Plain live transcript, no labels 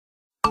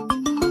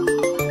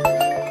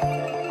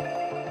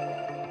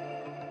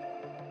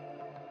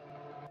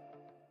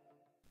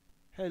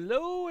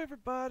Hello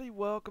everybody,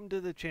 welcome to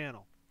the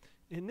channel.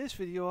 In this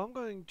video I'm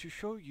going to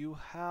show you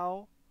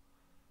how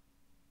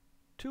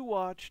to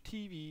watch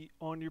TV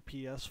on your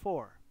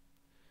PS4.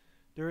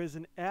 There is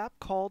an app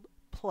called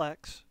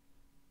Plex.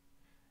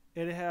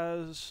 It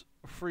has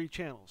free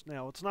channels.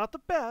 Now it's not the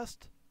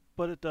best,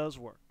 but it does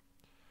work.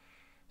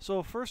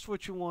 So first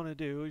what you want to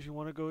do is you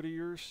want to go to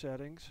your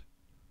settings.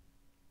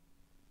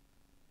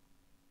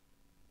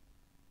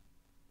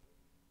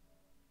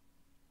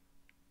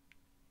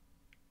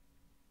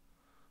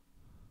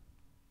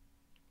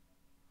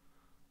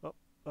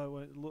 I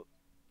went a little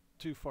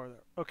too far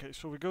there. Okay,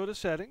 so we go to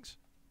settings.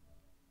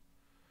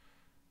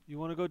 You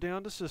want to go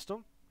down to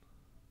system.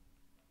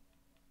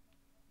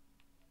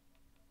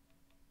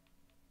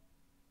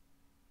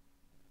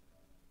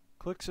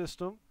 Click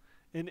system.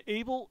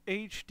 Enable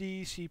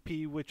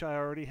HDCP, which I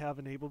already have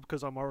enabled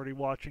because I'm already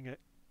watching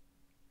it.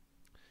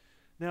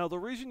 Now the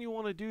reason you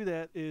want to do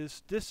that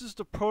is this is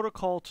the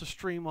protocol to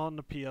stream on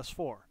the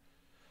PS4.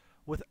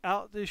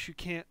 Without this you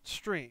can't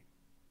stream.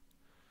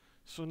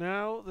 So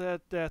now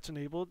that that's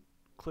enabled,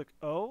 click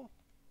O.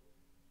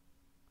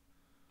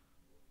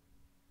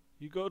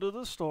 You go to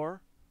the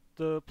store,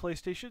 the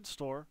PlayStation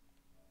Store.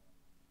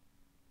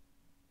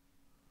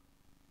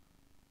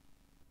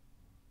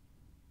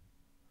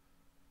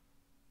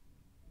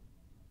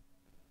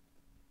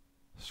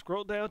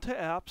 Scroll down to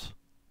apps.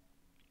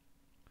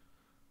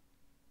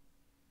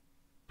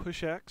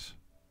 Push X.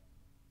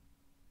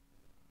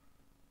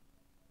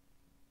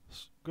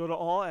 Go to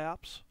all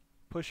apps.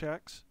 Push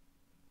X.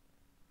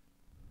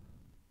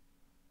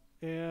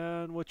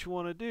 And what you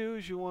want to do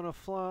is you want to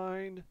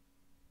find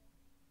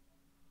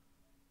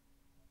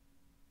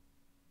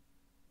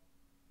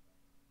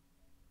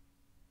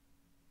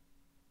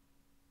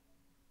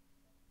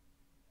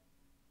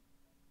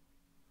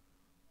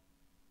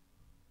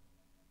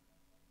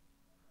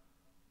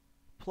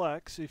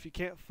Plex. If you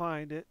can't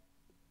find it,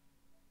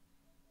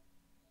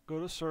 go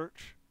to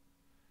search,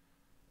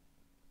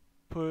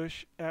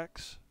 push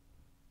X,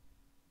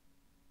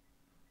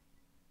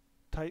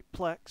 type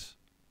Plex.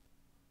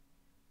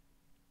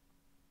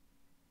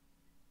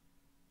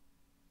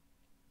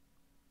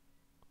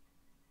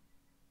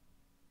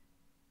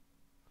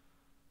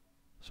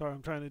 Sorry,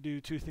 I'm trying to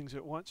do two things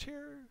at once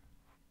here.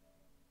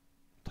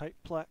 Type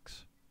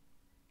Plex.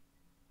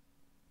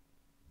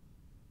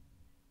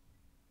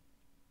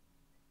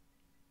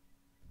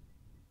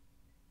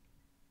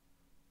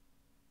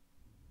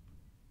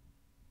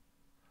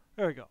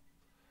 There we go.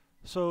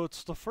 So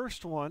it's the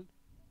first one.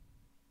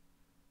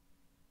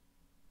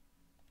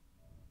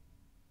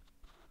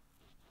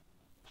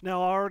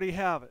 Now I already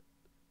have it,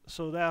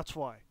 so that's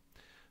why.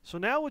 So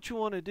now what you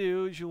want to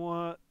do is you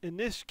want, in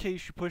this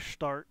case you push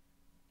start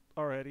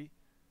already,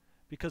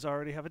 because I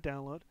already have a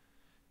download.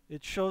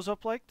 It shows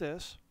up like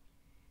this.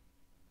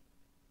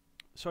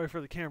 Sorry for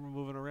the camera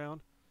moving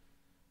around.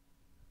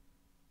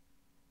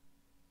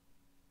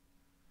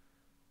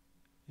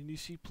 And you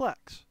see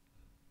Plex.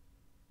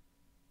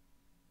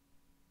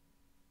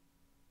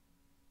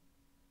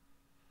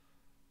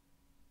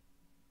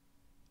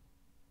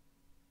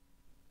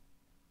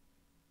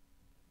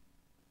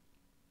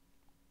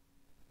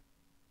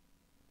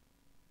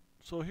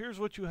 So here's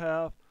what you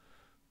have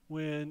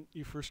when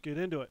you first get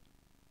into it.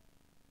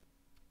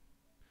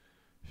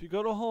 If you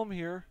go to home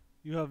here,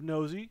 you have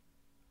Nosy,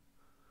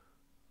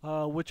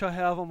 which I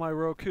have on my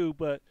Roku,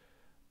 but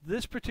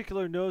this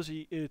particular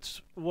Nosy,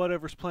 it's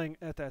whatever's playing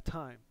at that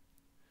time.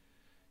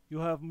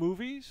 You have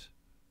movies,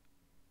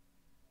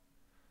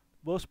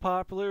 most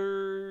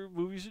popular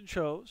movies and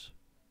shows.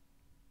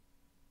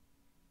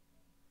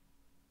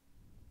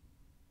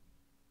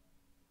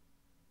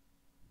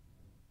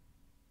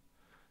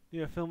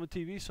 You have film and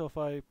TV, so if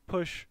I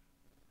push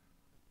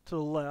to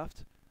the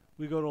left,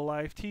 we go to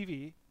live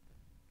TV.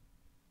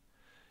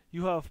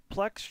 You have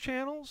Plex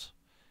channels,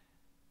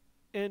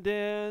 and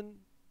then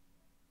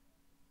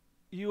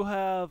you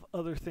have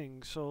other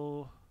things.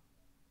 So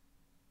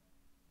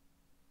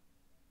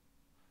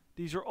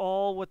these are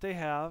all what they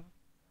have.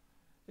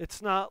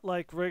 It's not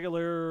like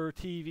regular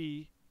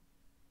TV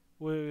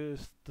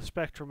with the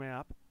Spectrum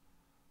app.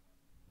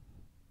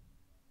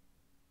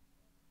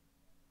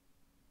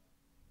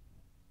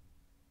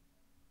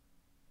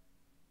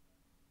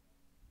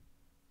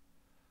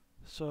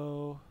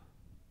 So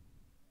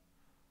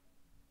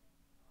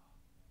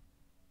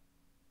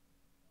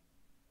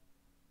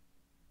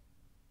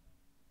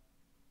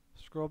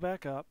scroll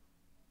back up.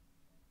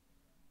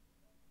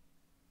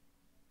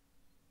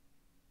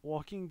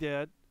 Walking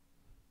Dead.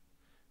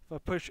 If I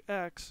push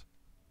X,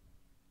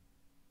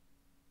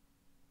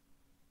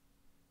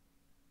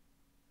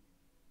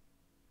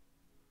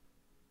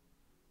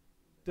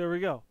 there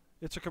we go.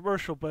 It's a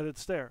commercial, but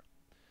it's there.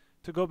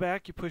 To go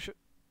back, you push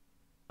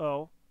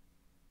O.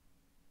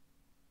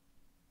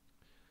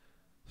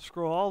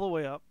 Scroll all the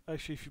way up.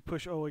 Actually, if you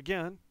push O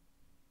again,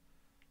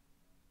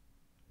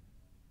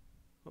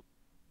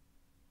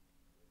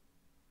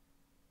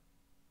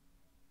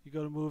 you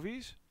go to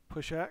movies,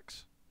 push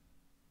X.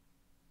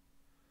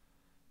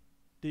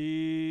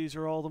 These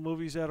are all the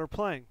movies that are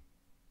playing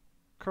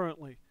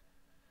currently.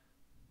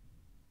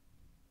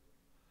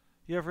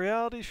 You have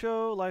reality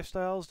show,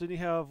 lifestyles, then you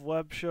have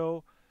web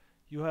show,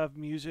 you have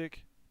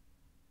music,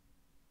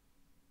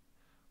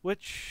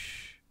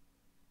 which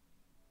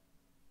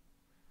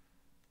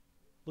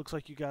looks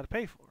like you got to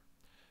pay for.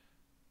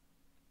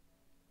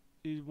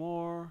 Need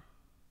more,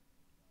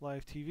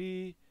 live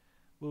TV,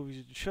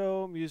 movies and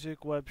show,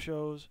 music, web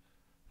shows.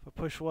 If I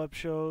push web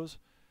shows,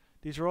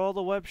 these are all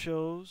the web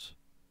shows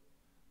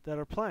that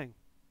are playing.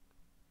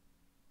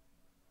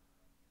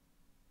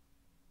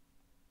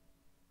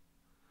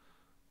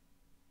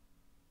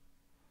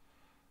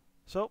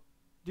 So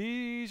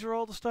these are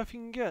all the stuff you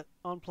can get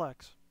on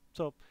Plex.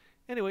 So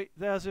anyway,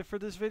 that's it for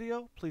this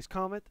video. Please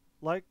comment,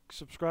 like,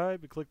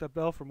 subscribe, and click that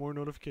bell for more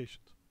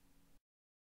notifications.